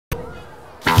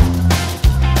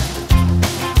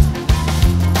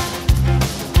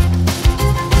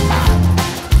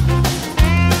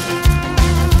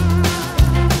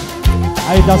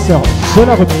les danseurs, je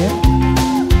la remets.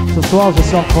 Ce soir, je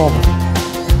suis en forme.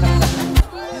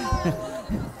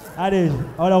 Allez,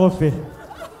 on la refait.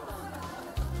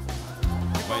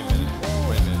 Wait a minute.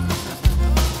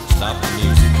 Stop the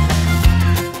music.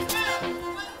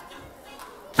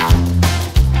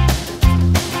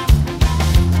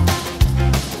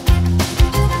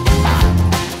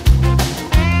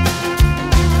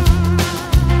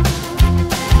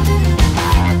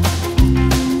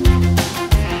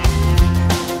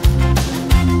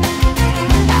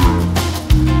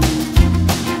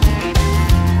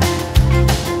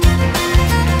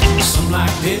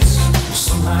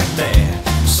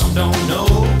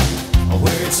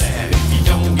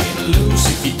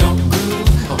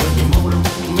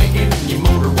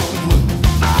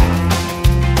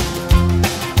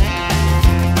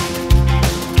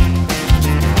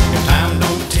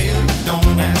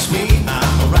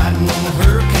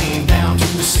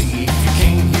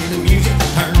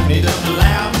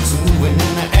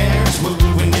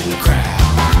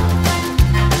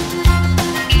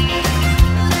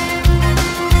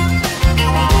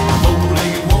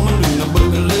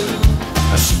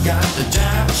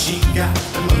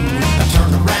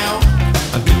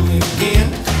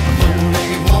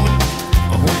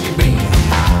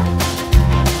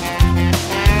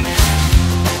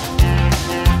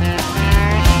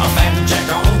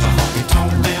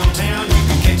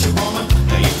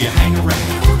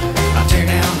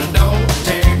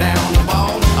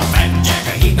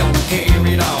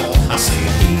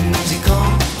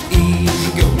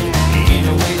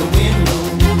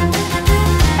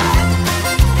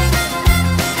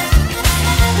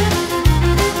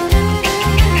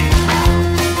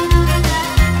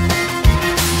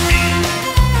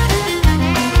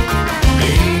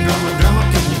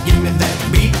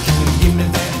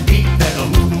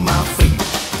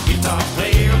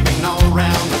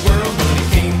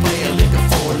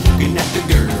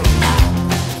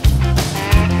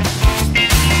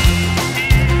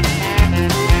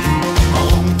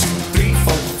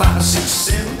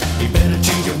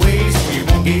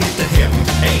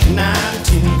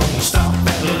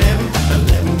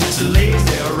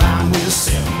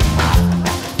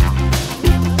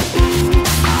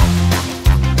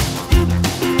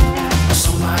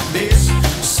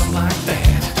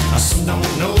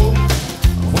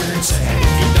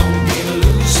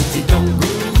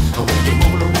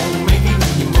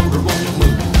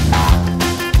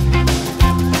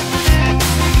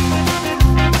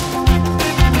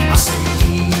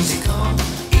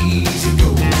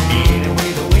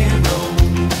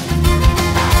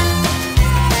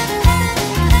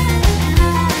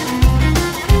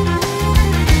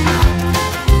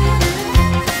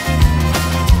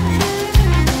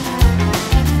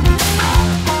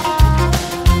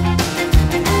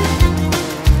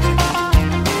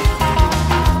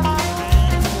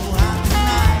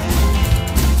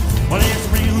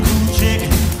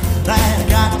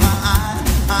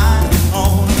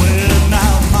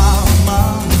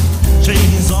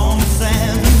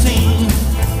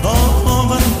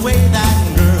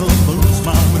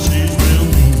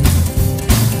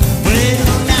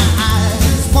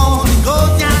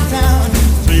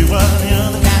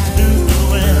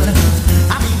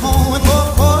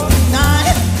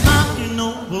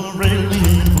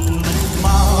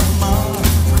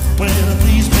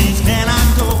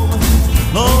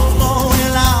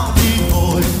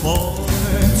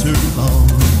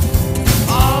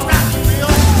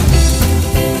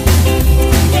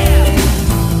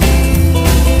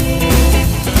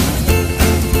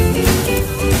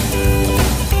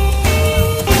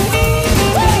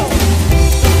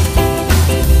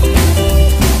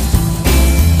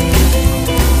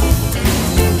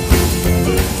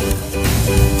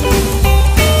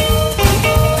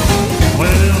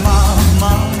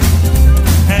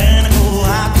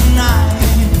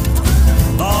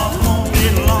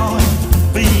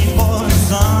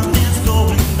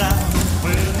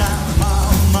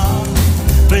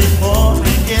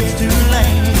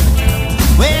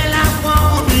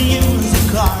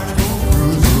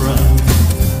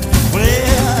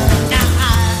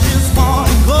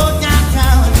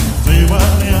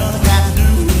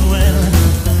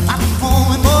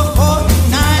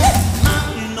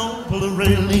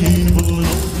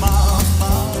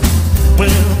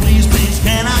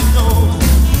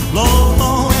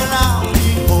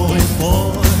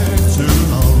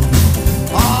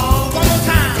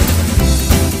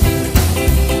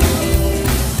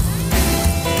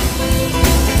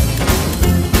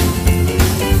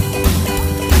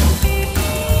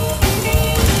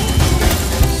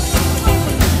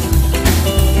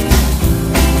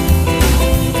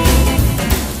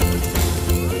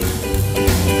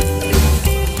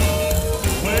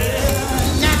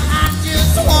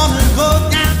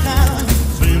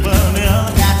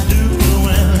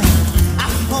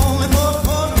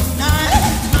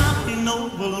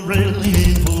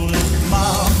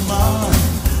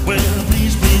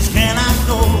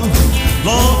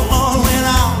 Lord, when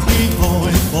I'll be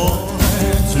going for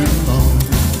too long.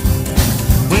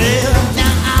 Well,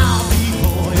 now I'll be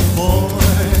going for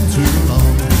too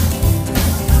long.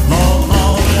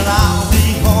 Lord, when I'll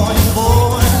be going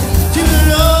for too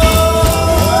long.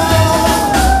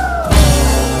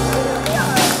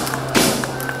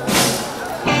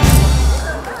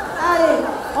 Allez,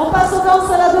 on passe aux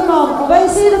danses à la demande. On va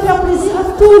essayer de faire plaisir à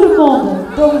tout le monde.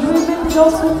 Donc je vais mettre des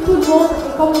danses pour tout le monde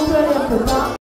et comme on peut aller un peu tard.